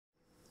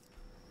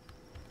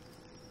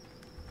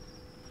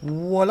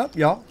What up,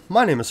 y'all?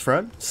 My name is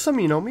Fred. Some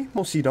of you know me,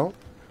 most of you don't.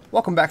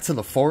 Welcome back to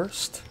the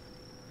forest.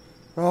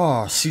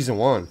 Oh, season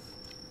 1,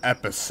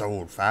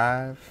 episode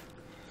 5.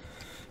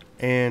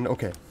 And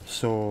okay,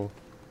 so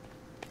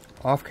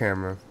off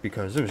camera,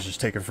 because it was just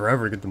taking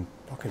forever to get them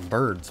fucking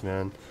birds,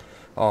 man.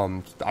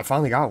 I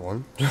finally got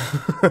one.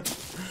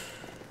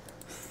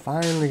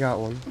 Finally got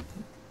one.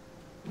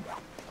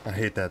 I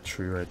hate that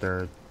tree right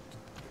there.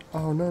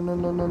 Oh, no. No,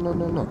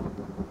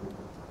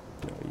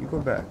 you go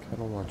back. I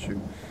don't want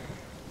you.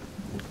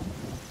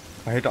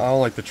 I don't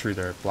like the tree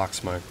there. It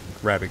blocks my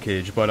rabbit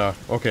cage. But,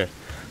 okay.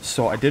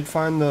 So, I did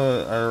find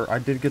I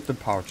did get the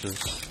pouches.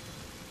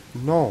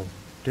 No.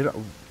 Did I?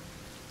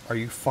 Are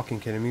you fucking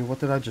kidding me? What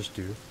did I just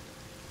do?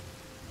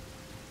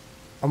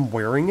 I'm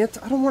wearing it?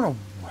 I don't want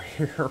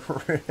to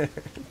wear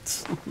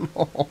it.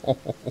 No.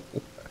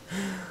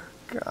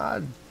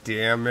 God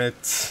damn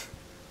it.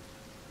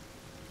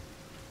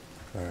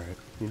 Alright.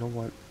 You know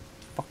what?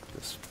 Fuck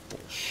this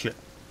bullshit.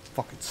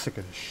 Fucking sick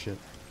of this shit.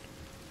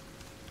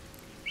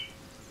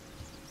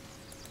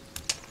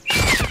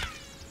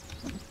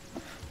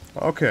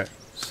 Okay,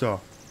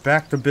 so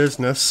back to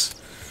business.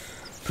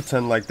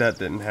 Pretend like that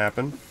didn't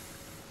happen.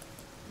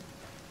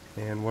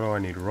 And what do I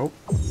need? Rope?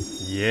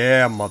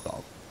 Yeah, mother.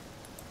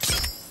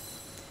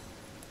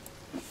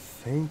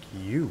 Thank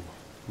you.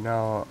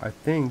 Now, I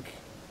think...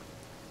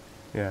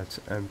 yeah, it's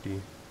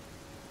empty.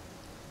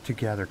 To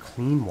gather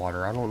clean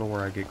water. I don't know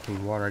where I get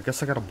clean water. I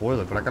guess I gotta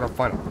boil it, but I gotta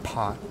find a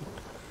pot.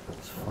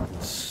 It's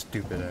fucking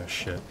stupid ass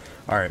shit.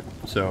 Alright,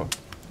 so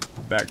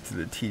back to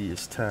the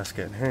tedious task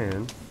at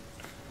hand.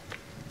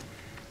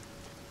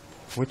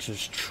 Which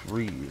is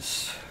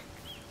trees.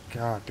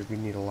 God, do we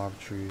need a lot of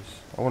trees.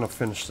 I want to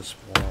finish this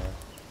wall.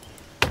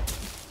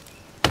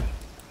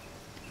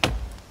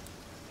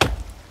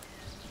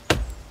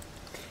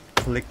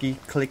 Clicky,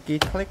 clicky,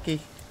 clicky.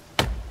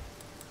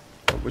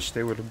 I wish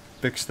they would have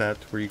fixed that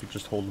where you could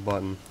just hold the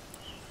button.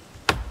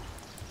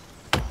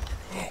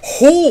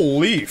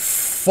 Holy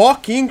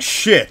fucking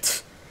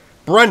shit!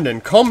 Brendan,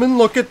 come and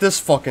look at this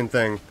fucking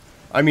thing.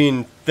 I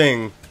mean,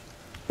 thing.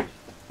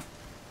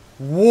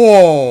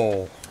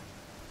 Whoa!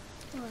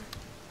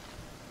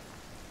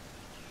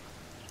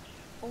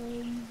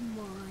 Oh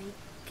my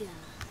god.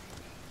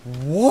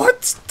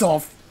 What the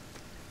f-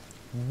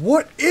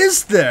 What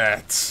is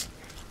that? It's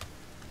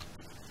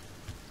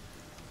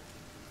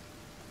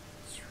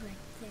right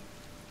there.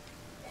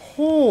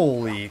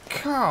 Holy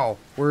cow.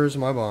 Where's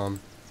my bomb?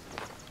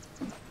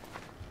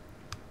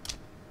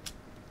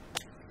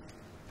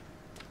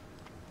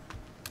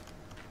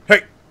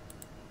 Hey!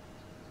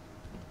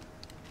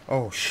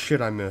 Oh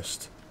shit, I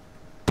missed.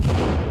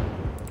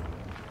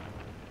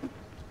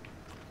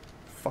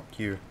 Fuck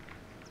you.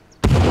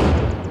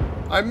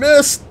 I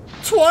missed!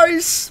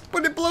 Twice!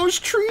 But it blows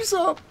trees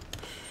up!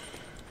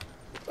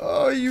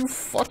 Oh, you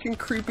fucking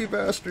creepy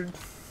bastard.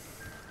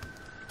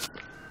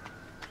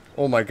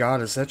 Oh my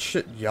god, is that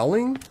shit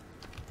yelling?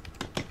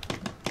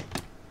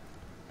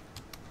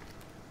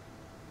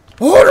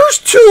 Oh, there's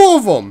 2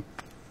 of them!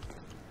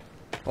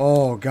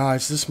 Oh,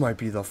 guys, this might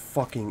be the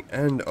fucking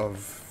end of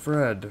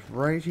Fred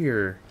right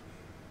here.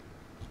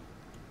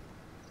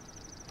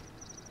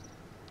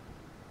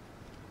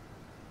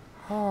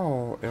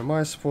 How am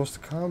I supposed to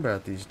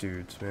combat these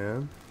dudes,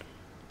 man?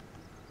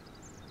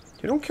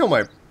 You don't kill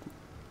my...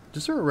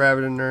 Is there a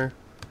rabbit in there?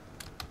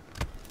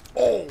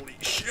 Holy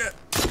shit!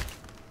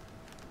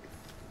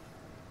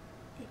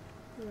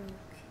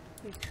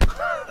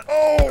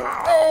 Oh,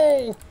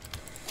 no!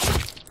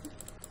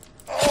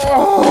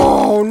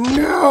 Oh,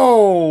 no!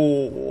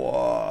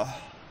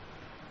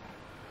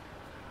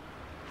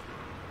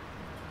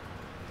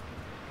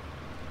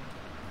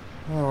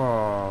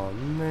 Oh,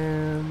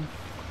 man.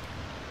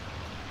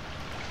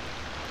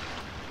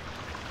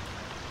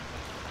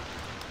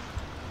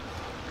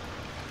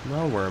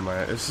 Now where am I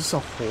at? Is this a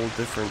whole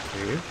different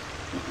cave?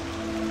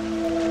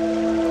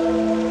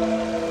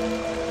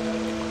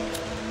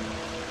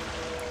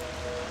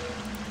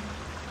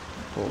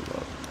 Hold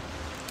up.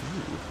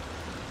 Ooh.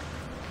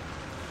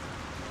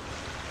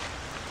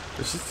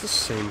 Is this the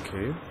same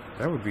cave?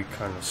 That would be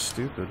kind of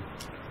stupid.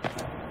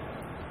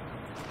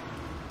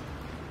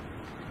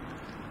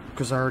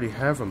 Because I already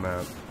have a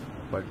map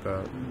like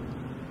that.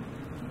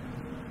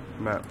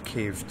 Map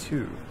Cave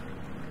 2.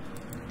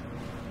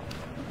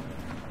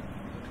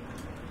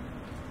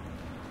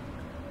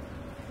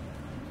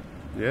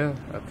 Yeah,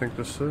 I think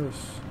this is.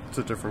 It's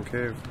a different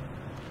cave.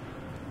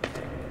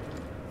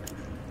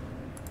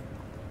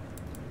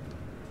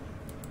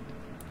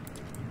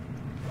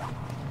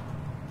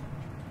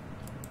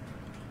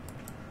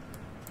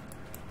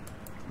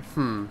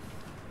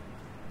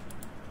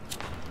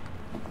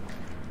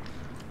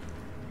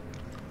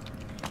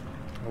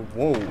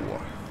 Whoa.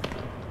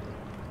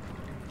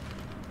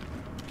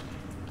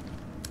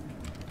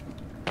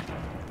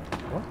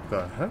 What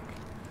the heck?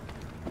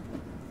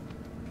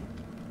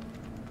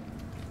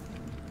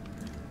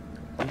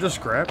 I'm just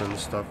grabbing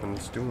stuff and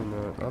it's doing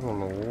that. I don't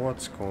know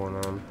what's going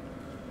on.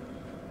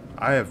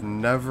 I have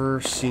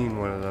never seen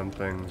one of them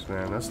things,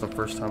 man. That's the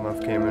first time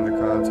I've came into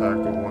contact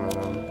with one of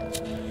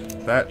them.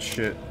 That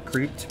shit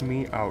creeped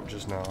me out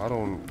just now. I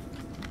don't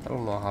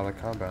know how to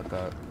combat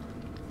that.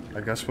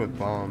 I guess with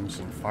bombs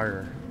and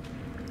fire.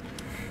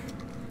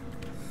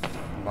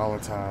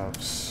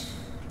 Molotovs.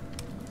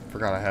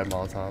 Forgot I had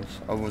Molotovs.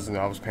 I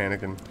was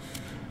panicking.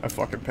 I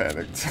fucking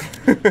panicked.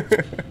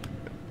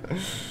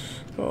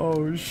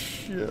 Oh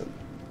shit.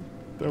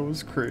 That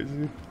was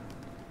crazy.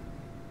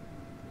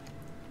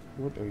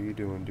 What are you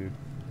doing, dude?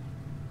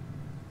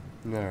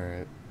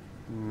 Alright.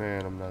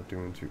 Man, I'm not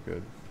doing too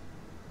good.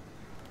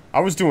 I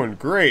was doing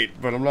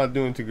great, but I'm not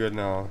doing too good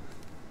now.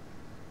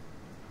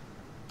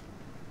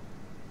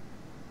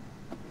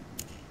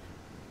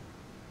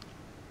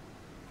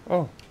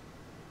 Oh.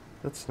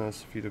 That's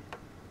nice of you to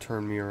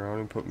turn me around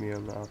and put me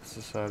on the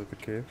opposite side of the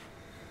cave.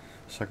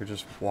 So I could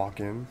just walk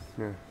in.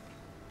 Yeah.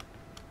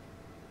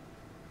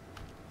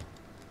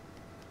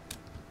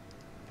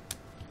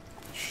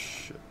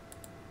 Shit.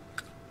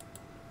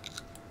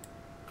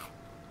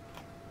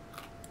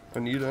 I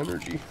need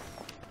energy.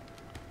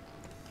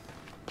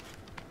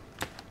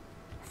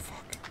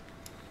 Fuck.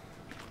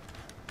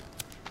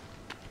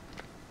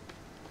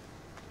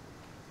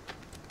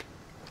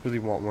 Really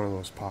want one of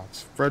those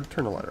pots. Fred,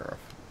 turn the lighter off.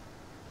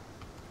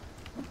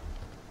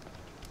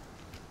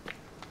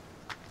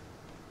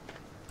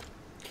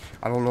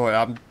 I don't know.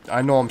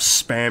 I know I'm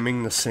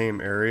spamming the same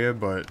area,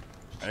 but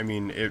I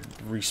mean it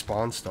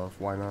respawns stuff.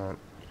 Why not?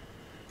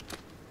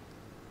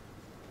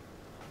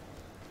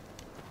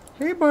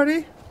 Hey,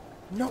 buddy.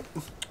 No,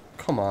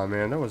 come on,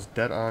 man. That was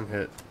dead on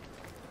hit.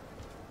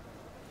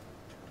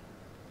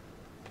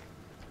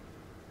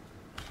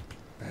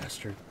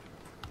 Bastard.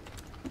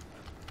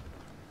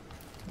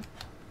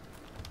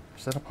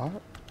 Is that a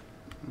pot?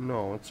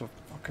 No, it's a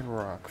fucking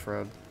rock,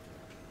 Fred.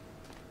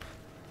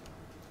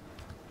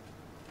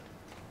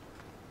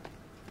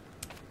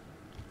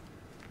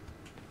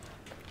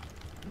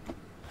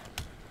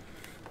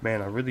 Man,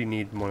 I really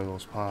need one of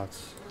those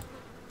pots.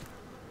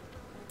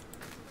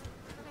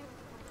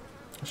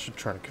 I should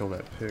try to kill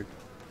that pig.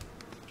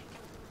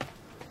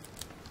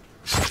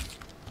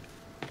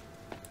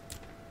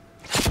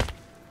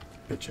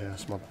 Bitch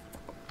ass motherfucker.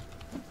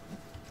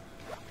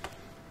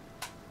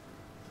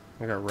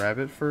 I got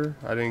rabbit fur?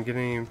 I didn't get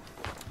any.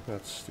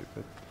 That's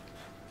stupid.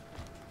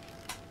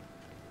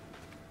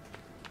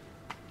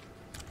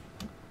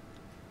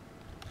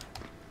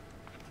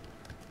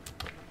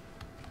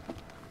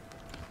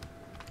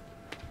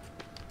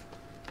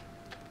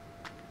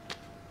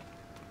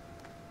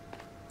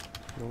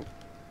 Nope.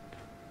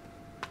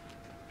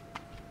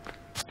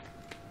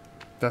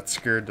 That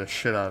scared the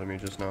shit out of me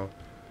just now.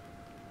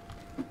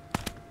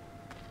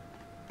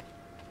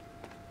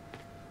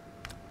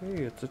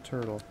 Hey, it's a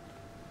turtle.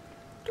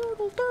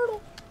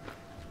 Turtle.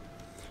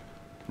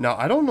 Now,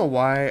 I don't know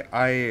why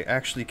I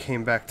actually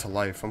came back to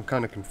life. I'm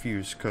kind of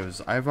confused,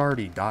 because I've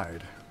already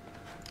died.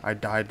 I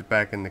died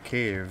back in the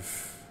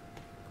cave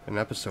an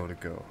episode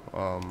ago.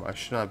 I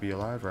should not be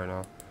alive right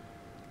now.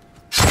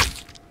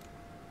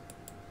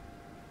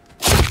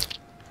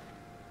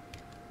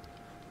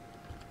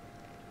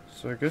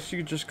 So I guess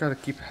you just gotta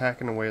keep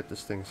hacking away at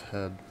this thing's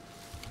head.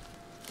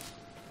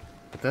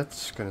 But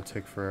that's gonna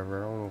take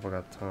forever. I don't know if I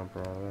got time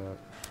for all that.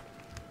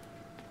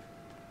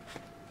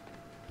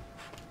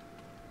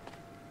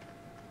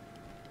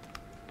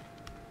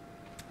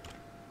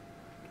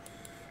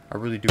 I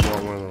really do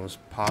want one of those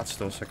pots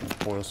though so I can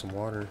boil some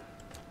water.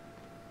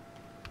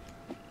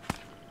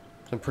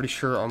 I'm pretty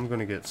sure I'm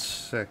gonna get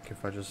sick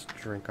if I just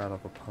drink out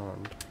of a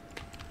pond.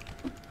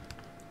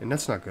 And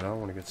that's not good. I don't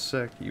want to get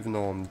sick, even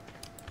though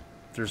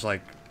there's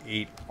like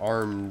 8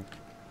 armed,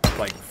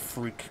 like,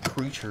 freak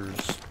creatures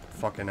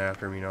fucking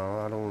after me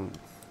now. I don't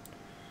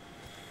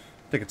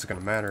think it's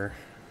gonna matter.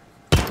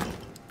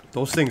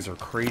 Those things are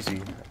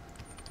crazy.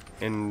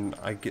 And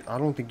I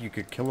don't think you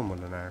could kill them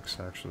with an axe,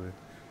 actually.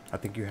 I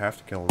think you have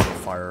to kill them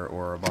with fire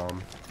or a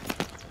bomb.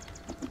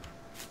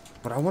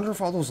 But I wonder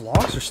if all those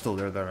logs are still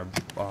there that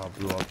I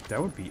blew up.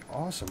 That would be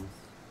awesome.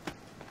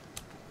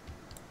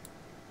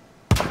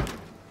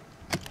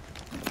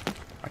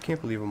 I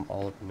can't believe I'm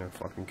all up in their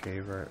fucking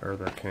cave, right? Or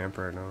their camp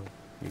right now.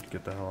 Need to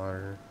get the hell out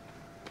of here.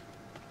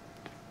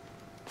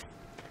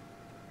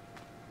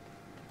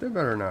 They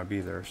better not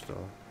be there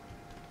still.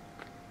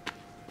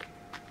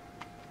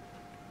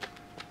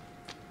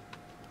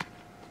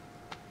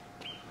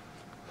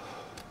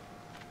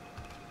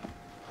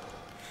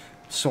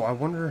 So I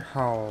wonder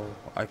how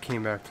I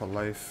came back to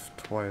life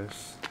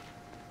twice.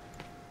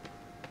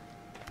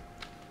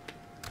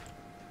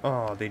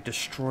 Oh, they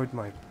destroyed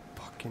my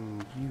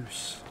fucking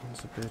use.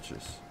 Sons of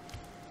bitches.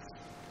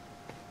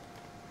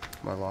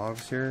 My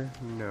logs here?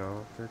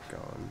 No, they're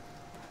gone.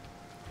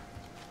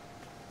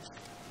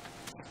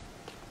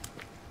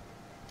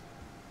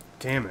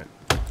 Damn it.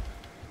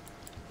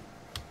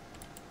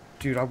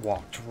 Dude, I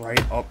walked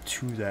right up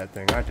to that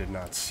thing. I did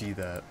not see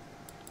that.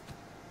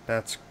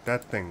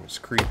 That thing was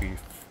creepy.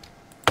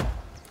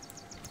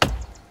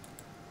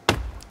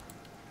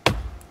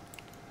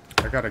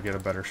 I gotta get a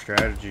better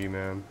strategy,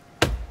 man.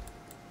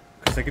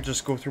 Because they could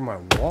just go through my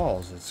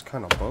walls. It's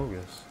kind of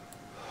bogus.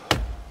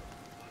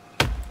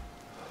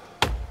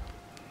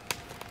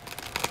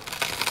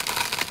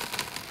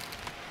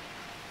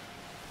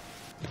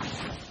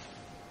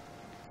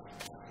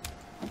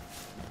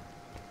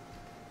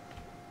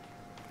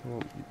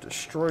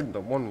 destroyed the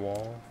one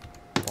wall.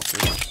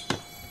 Fuckers.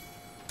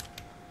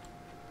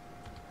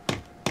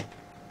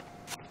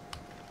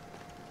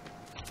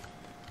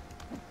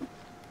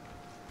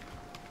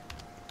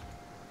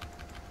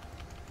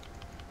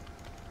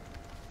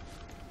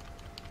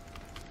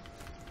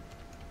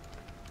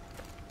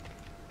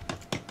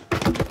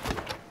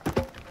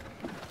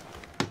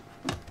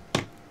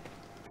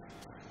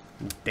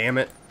 Damn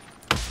it.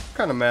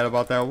 Kinda mad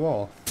about that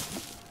wall.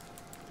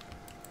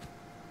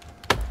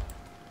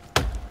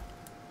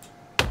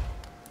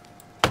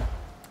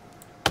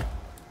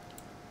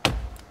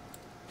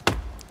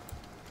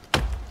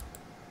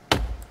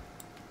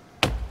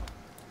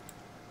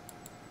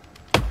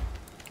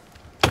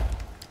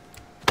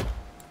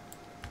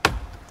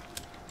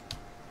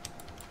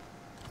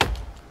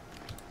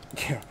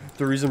 Yeah,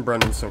 the reason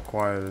Brendan's so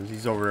quiet is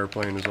he's over there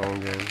playing his own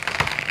game.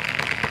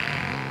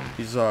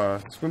 He's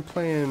been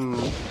playing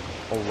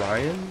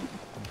Orion,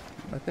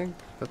 I think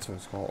that's what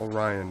it's called.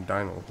 Orion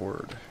Dino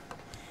Horde.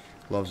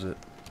 Loves it.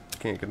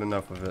 Can't get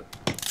enough of it.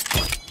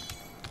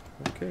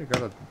 Okay,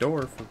 got a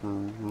door for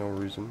no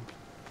reason.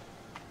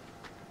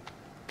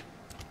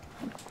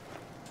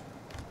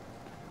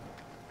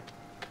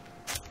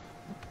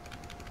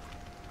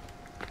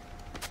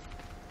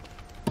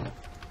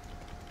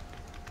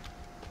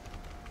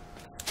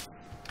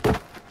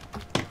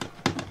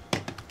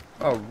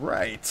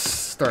 Alright,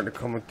 starting to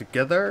come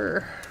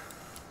together.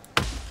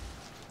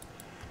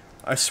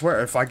 I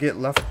swear, if I get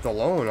left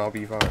alone, I'll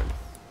be fine.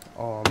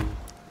 Oh, I'm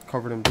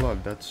covered in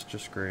blood. That's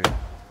just great.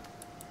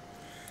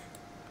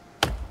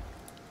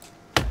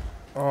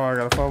 Oh, I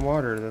gotta find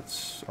water.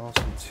 That's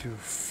awesome, too.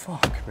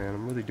 Fuck, man.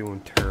 I'm really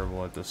doing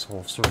terrible at this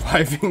whole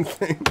surviving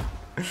thing.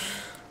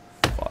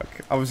 Fuck.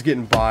 I was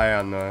getting by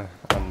on the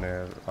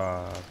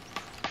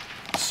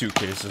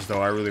suitcases,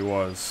 though. I really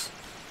was.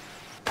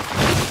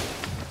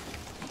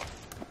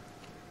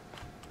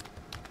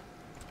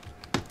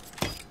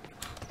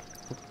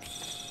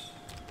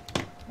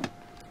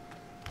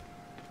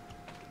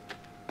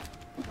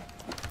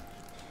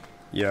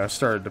 Yeah, I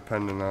started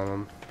depending on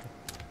them.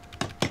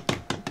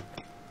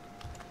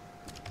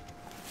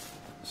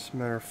 As a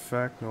matter of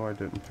fact, no, I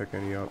didn't pick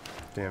any up.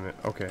 Damn it.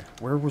 Okay,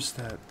 where was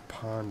that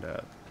pond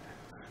at?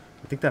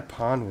 I think that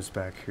pond was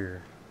back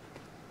here.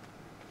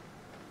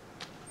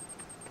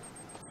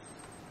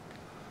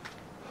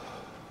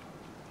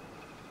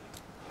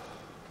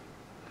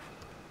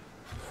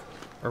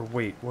 Or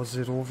wait, was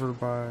it over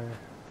by...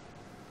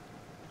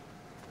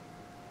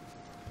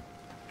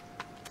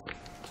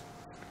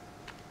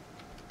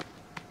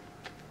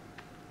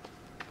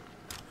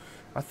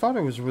 I thought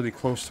it was really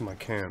close to my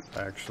camp,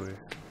 actually.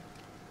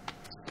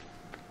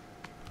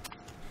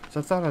 So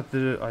I thought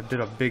I did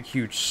a big,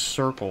 huge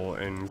circle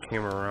and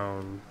came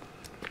around.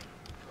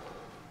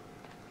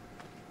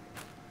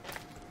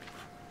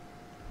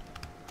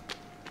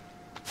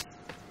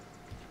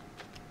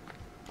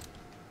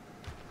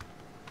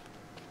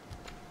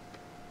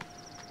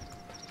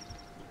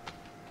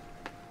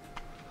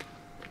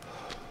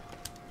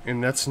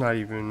 And that's not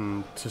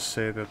even to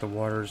say that the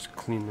water's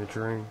clean to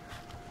drink.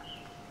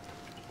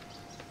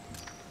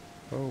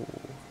 Oh.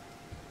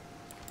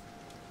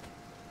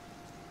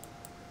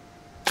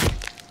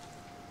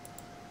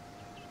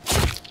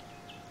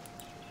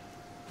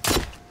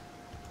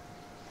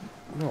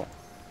 No.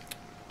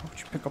 How'd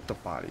you pick up the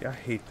body? I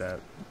hate that.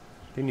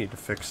 They need to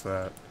fix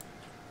that.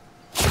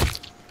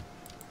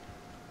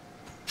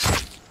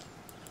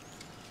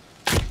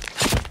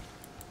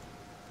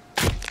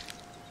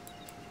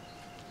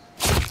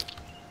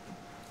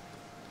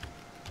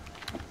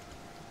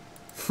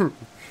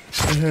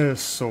 It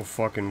is so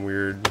fucking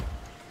weird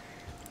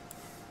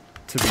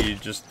to be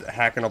just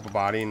hacking up a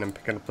body and then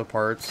picking up the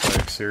parts.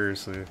 Like,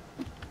 seriously.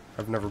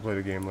 I've never played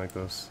a game like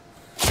this.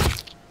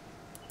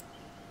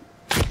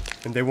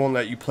 And they won't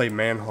let you play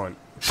Manhunt.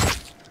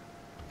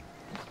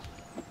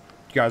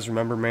 You guys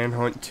remember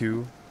Manhunt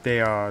 2?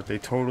 They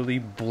totally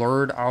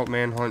blurred out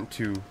Manhunt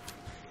 2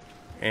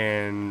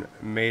 and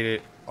made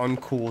it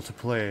uncool to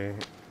play.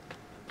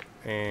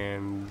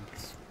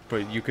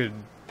 But you could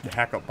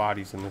hack up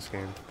bodies in this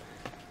game.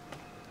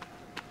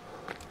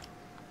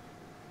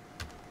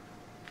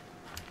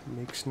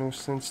 Makes no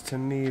sense to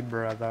me,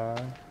 brother.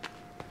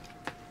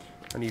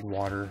 I need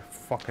water.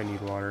 Fuck, I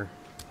need water.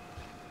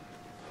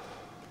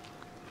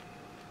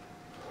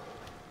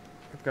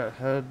 I've got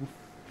head,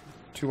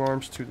 2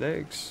 arms, 2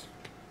 legs.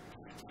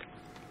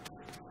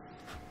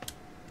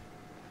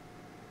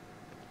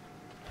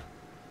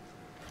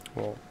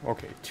 Well,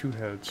 okay, 2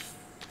 heads,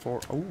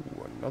 4. Oh,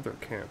 another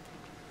camp.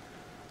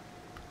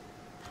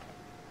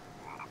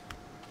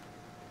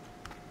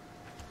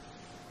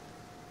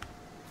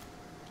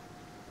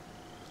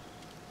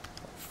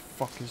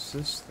 What the fuck is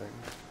this thing?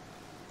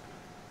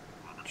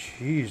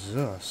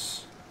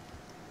 Jesus.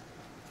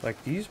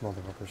 Like, these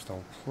motherfuckers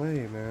don't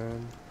play,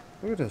 man.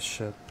 Look at this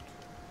shit.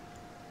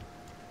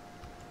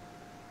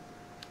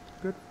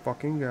 Good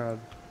fucking god.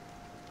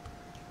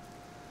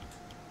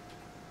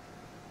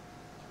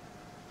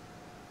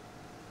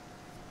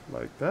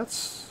 Like,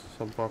 that's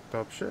some fucked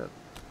up shit.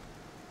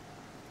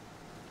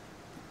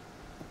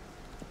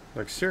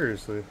 Like,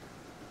 seriously.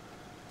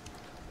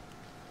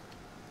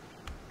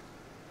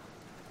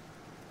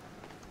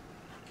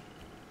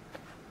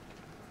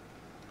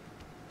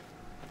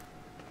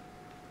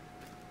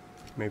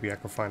 Maybe I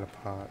can find a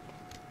pot.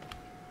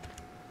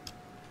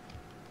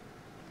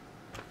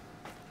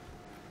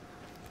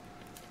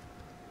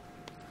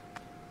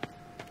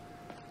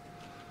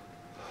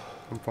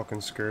 I'm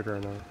fucking scared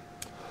right now.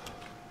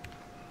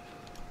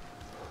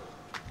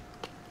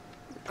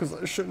 Because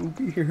I shouldn't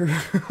be here.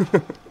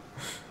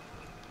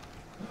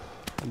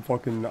 I'm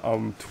fucking,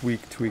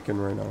 tweaking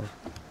right now.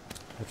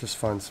 I just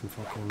find some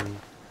fucking...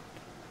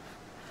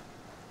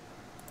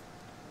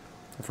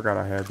 I forgot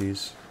I had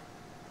these.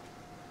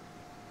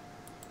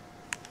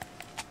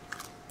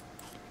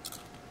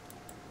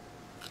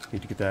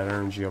 Need to get that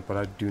energy up, but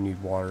I do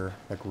need water,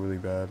 like, really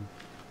bad.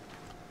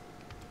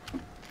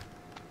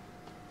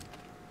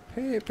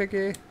 Hey,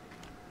 Piggy!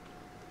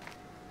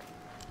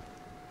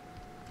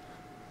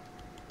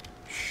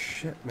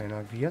 Shit, man,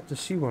 I've yet to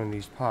see one of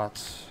these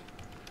pots.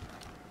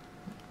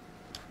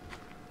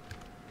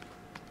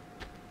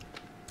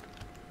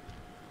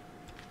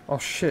 Oh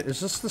shit,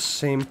 is this the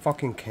same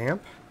fucking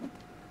camp?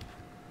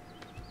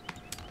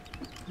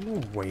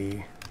 No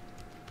way.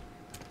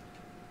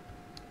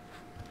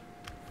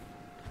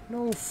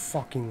 No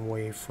fucking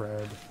way,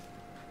 Fred.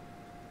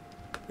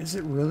 Is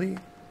it really?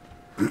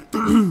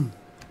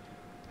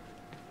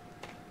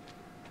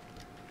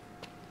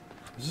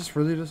 Is this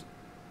really just...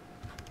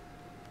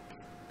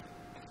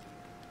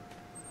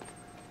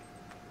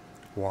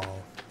 Wow.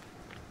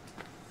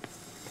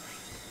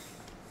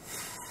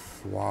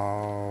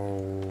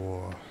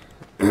 Wow.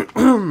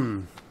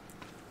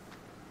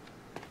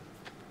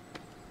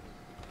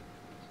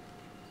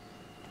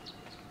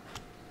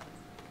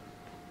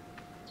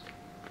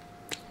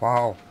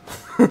 Wow.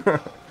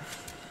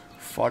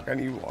 Fuck, I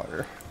need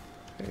water.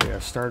 Hey, I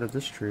started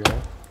this tree,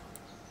 huh?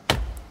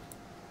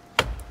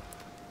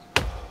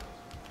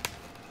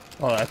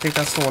 Oh, I think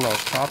that's the one I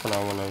was chopping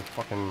on when I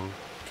fucking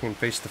came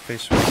face to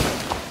face with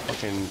that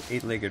fucking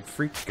 8-legged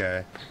freak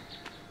guy.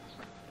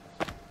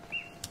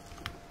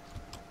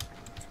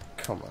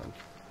 Come on.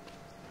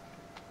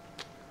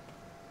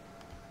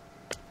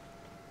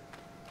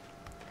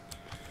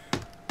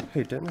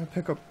 Hey, didn't I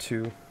pick up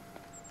 2? I'm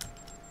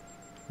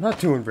not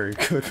doing very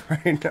good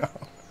right now.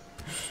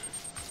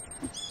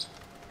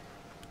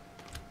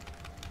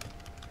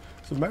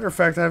 As a matter of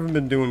fact, I haven't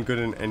been doing good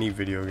in any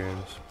video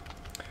games.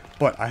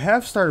 But I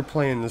have started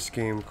playing this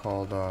game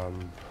called,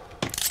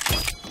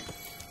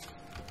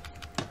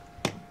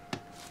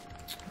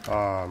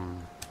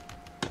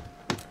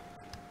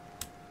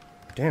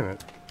 damn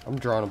it. I'm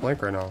drawing a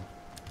blank right now.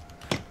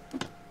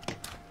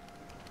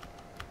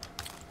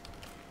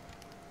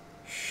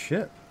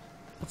 Shit.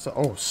 What's that?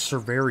 Oh,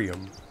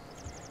 Servarium.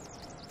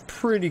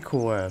 Pretty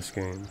cool ass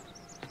game.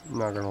 I'm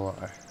not gonna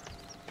lie.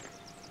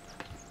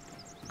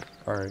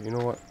 Alright, you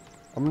know what?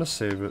 I'm gonna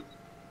save it.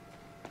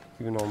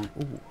 Even though I'm...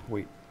 Ooh,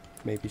 wait.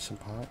 Maybe some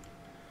pot?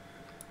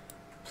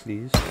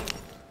 Please?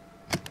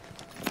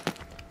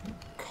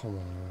 Come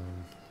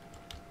on.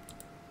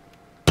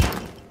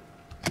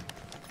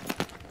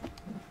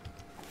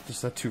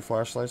 Is that 2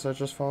 flashlights I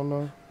just found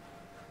now?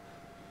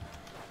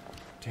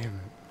 Damn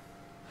it.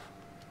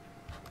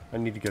 I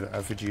need to get an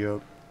effigy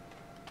up.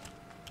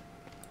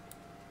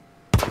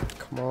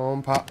 Come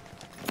on, pop.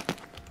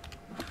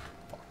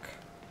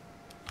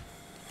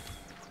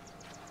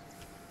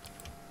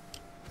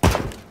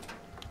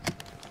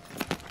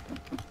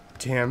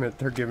 Damn it,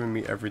 they're giving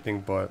me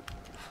everything but.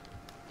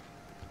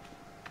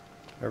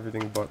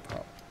 Everything but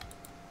pop.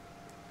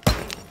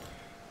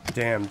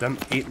 Damn, them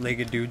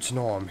 8-legged dudes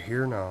know I'm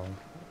here now.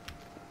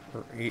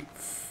 Or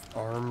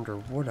 8-armed or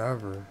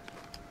whatever.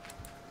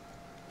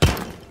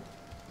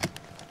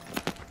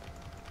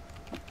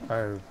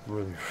 I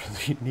really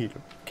need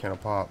a can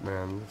of pop,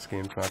 man. This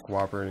game's not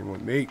cooperating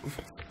with me.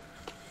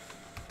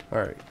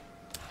 Alright.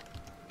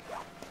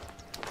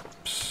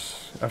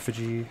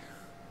 Effigy.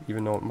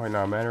 Even though it might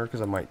not matter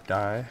because I might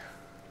die.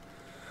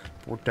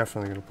 But we're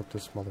definitely going to put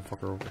this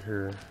motherfucker over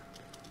here.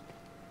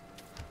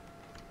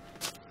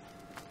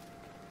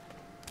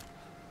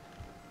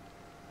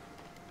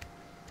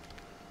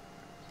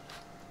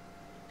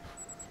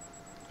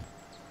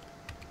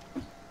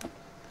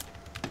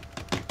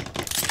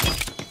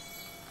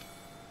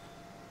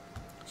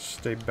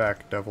 Stay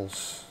back,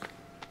 devils.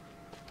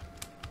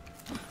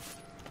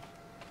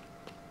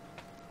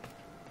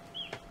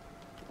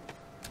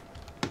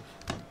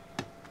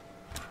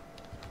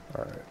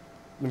 Alright,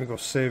 let me go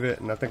save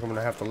it, and I think I'm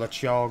gonna have to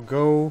let y'all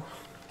go.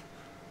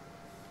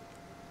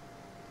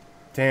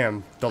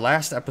 Damn, the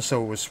last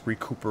episode was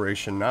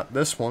recuperation, not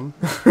this one.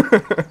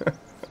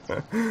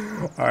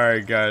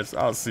 Alright guys,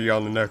 I'll see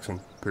y'all in the next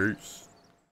one. Peace.